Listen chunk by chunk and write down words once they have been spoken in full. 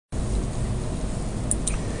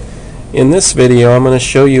In this video I'm going to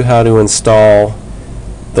show you how to install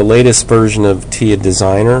the latest version of Teiid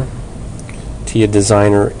Designer, Teiid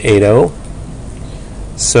Designer 8.0.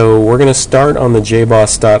 So we're going to start on the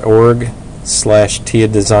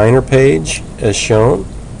jboss.org/Teiid Designer page as shown.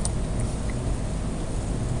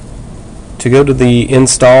 To go to the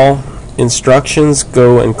install instructions,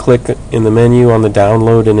 go and click in the menu on the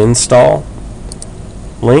download and install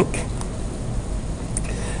link.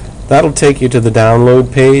 That'll take you to the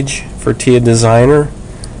download page for Teiid Designer.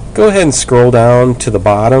 Go ahead and scroll down to the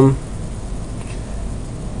bottom.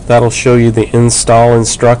 That'll show you the install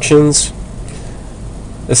instructions.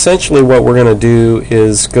 Essentially what we're going to do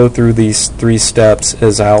is go through these 3 steps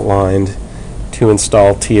as outlined to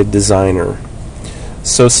install Teiid Designer.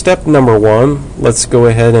 So step number 1, let's go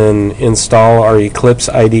ahead and install our Eclipse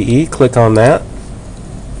IDE. Click on that.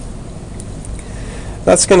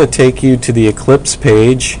 That's going to take you to the Eclipse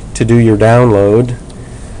page to do your download.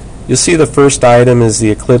 You'll see the first item is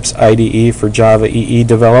the Eclipse IDE for Java EE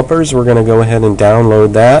developers. We're going to go ahead and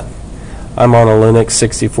download that. I'm on a Linux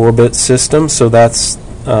 64-bit system, so that's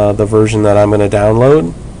the version that I'm going to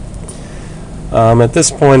download. At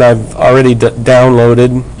this point I've already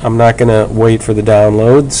downloaded. I'm not going to wait for the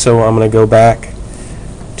download, so I'm going to go back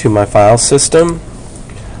to my file system.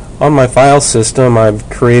 On my file system I've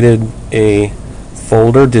created a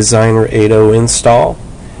folder, Designer 8.0 install,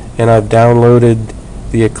 and I've downloaded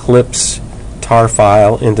the Eclipse tar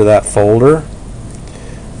file into that folder.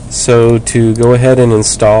 So to go ahead and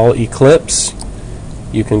install Eclipse,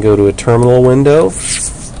 you can go to a terminal window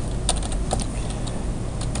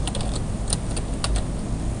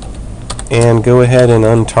and go ahead and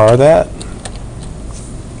untar that.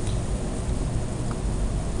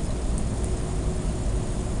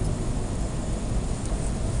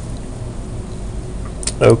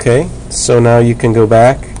 Okay, so now you can go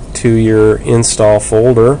back to your install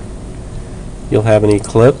folder. You'll have an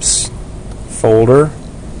Eclipse folder.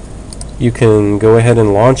 You can go ahead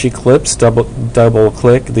and launch Eclipse. Double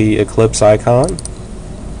click the Eclipse icon.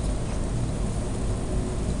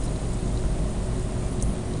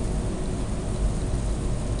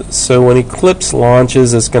 So when Eclipse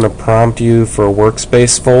launches, it's going to prompt you for a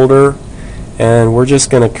workspace folder, and we're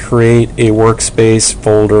just going to create a workspace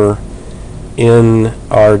folder in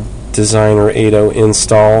our Designer 8.0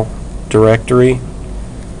 install directory.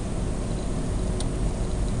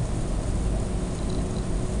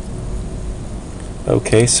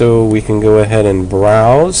 Okay, so we can go ahead and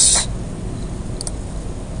browse.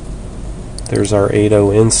 There's our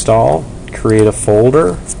 8.0 install. Create a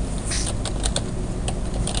folder.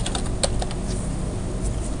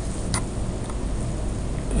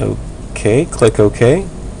 Okay, click OK.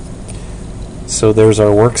 So there's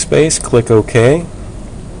our workspace. Click OK.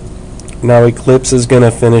 Now Eclipse is going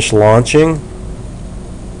to finish launching.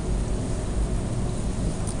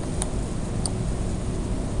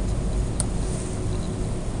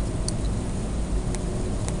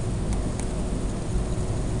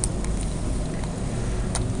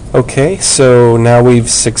 Okay, so now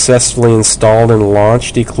we've successfully installed and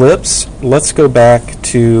launched Eclipse. Let's go back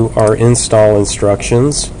to our install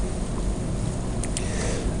instructions.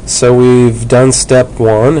 So we've done step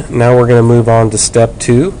 1. Now we're going to move on to step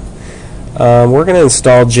 2. We're going to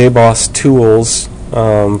install JBoss tools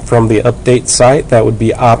from the update site. That would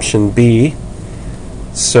be option B.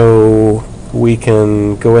 So we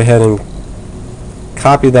can go ahead and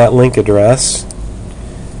copy that link address.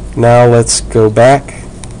 Now let's go back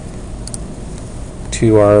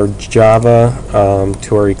to our Java,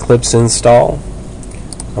 to our Eclipse install.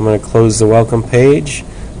 I'm going to close the welcome page,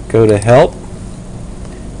 go to Help,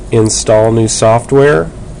 Install New Software.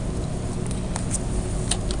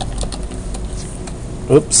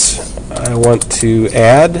 Oops, I want to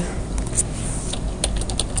add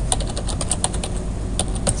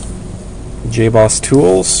JBoss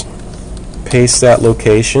Tools. Paste that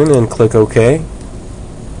location and click OK.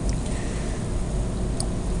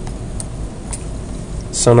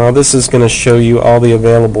 So now this is going to show you all the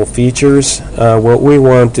available features. What we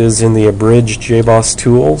want is in the abridged JBoss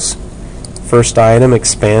Tools. First item,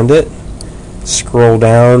 expand it. Scroll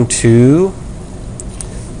down to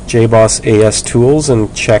JBoss AS Tools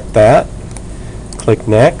and check that. Click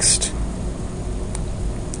Next.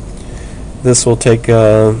 This will take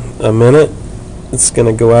a minute. It's going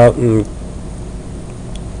to go out and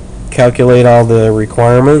calculate all the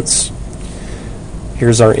requirements.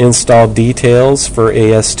 Here's our install details for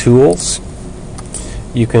AS Tools.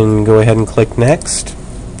 You can go ahead and click Next.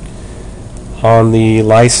 On the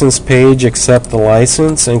license page, accept the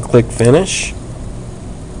license and click Finish.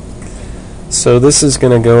 So this is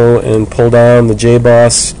going to go and pull down the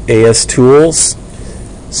JBoss AS Tools.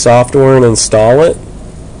 software and install it.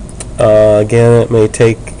 Again, it may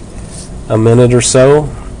take a minute or so.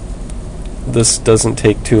 This doesn't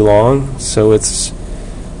take too long, so it's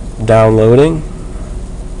downloading.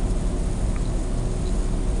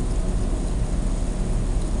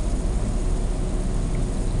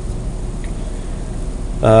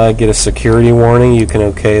 Get a security warning, you can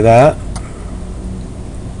OK that.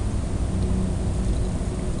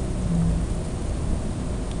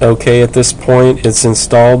 Okay, at this point it's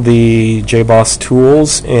installed the JBoss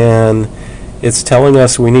tools and it's telling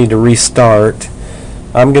us we need to restart.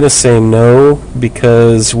 I'm going to say no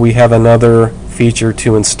because we have another feature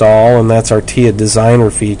to install, and that's our Teiid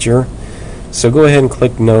Designer feature. So go ahead and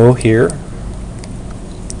click no here.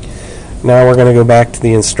 Now we're going to go back to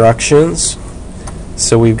the instructions.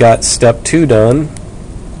 So we've got step 2 done,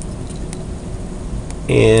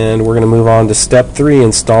 and we're going to move on to step 3,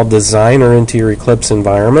 install Designer into your Eclipse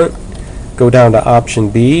environment. Go down to option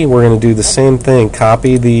B. We're going to do the same thing.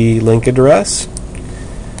 Copy the link address,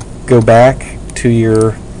 go back to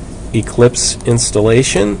your Eclipse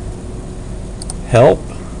installation, help,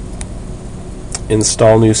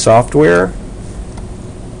 install new software,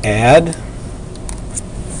 add,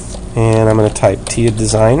 and I'm going to type Teiid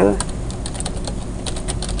Designer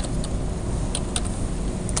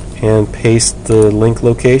and paste the link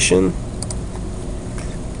location.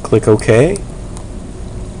 Click OK.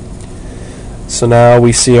 So now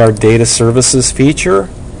we see our data services feature.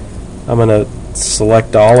 I'm going to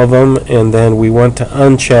select all of them, and then we want to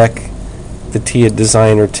uncheck the Teiid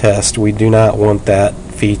Designer test. We do not want that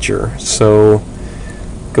feature. So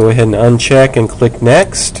go ahead and uncheck and click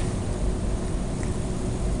next.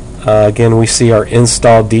 Again, we see our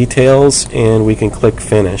install details, and we can click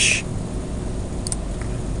finish.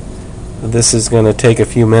 This is going to take a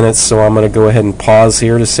few minutes, so I'm going to go ahead and pause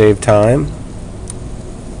here to save time.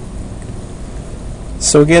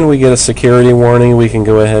 So again, we get a security warning. We can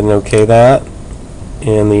go ahead and OK that,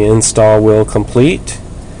 and the install will complete.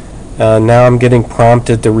 Now I'm getting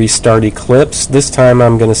prompted to restart Eclipse. This time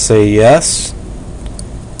I'm going to say yes.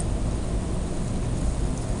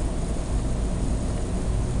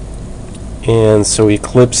 And so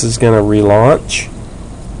Eclipse is going to relaunch.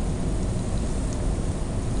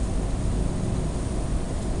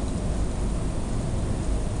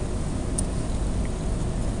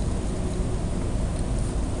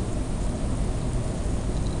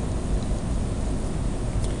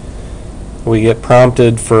 We get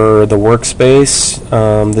prompted for the workspace.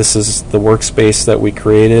 This is the workspace that we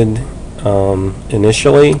created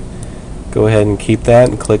initially. Go ahead and keep that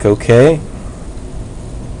and click OK.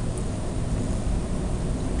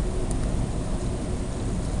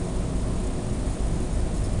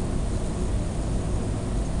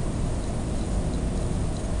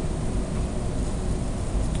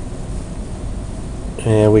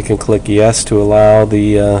 And we can click yes to allow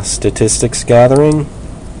the statistics gathering.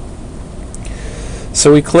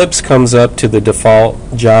 So Eclipse comes up to the default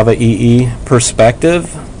Java EE perspective.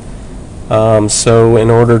 So in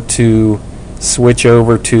order to switch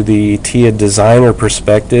over to the Teiid Designer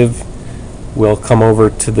perspective, we'll come over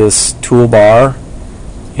to this toolbar,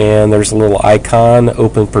 and there's a little icon,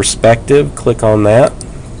 Open Perspective. Click on that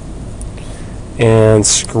and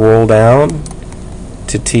scroll down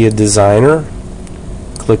to Teiid Designer.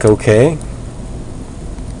 Click OK.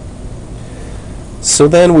 So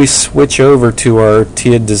then we switch over to our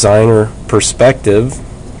Teiid Designer perspective,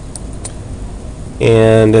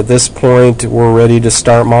 and at this point we're ready to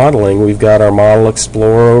start modeling. We've got our Model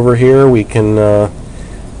Explorer over here. We can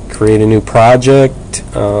create a new project,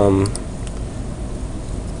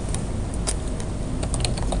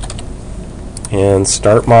 and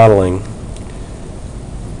start modeling.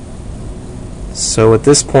 So at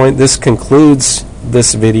this point, this concludes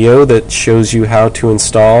this video that shows you how to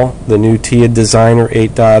install the new Teiid Designer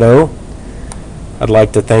 8.0. I'd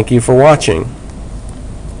like to thank you for watching.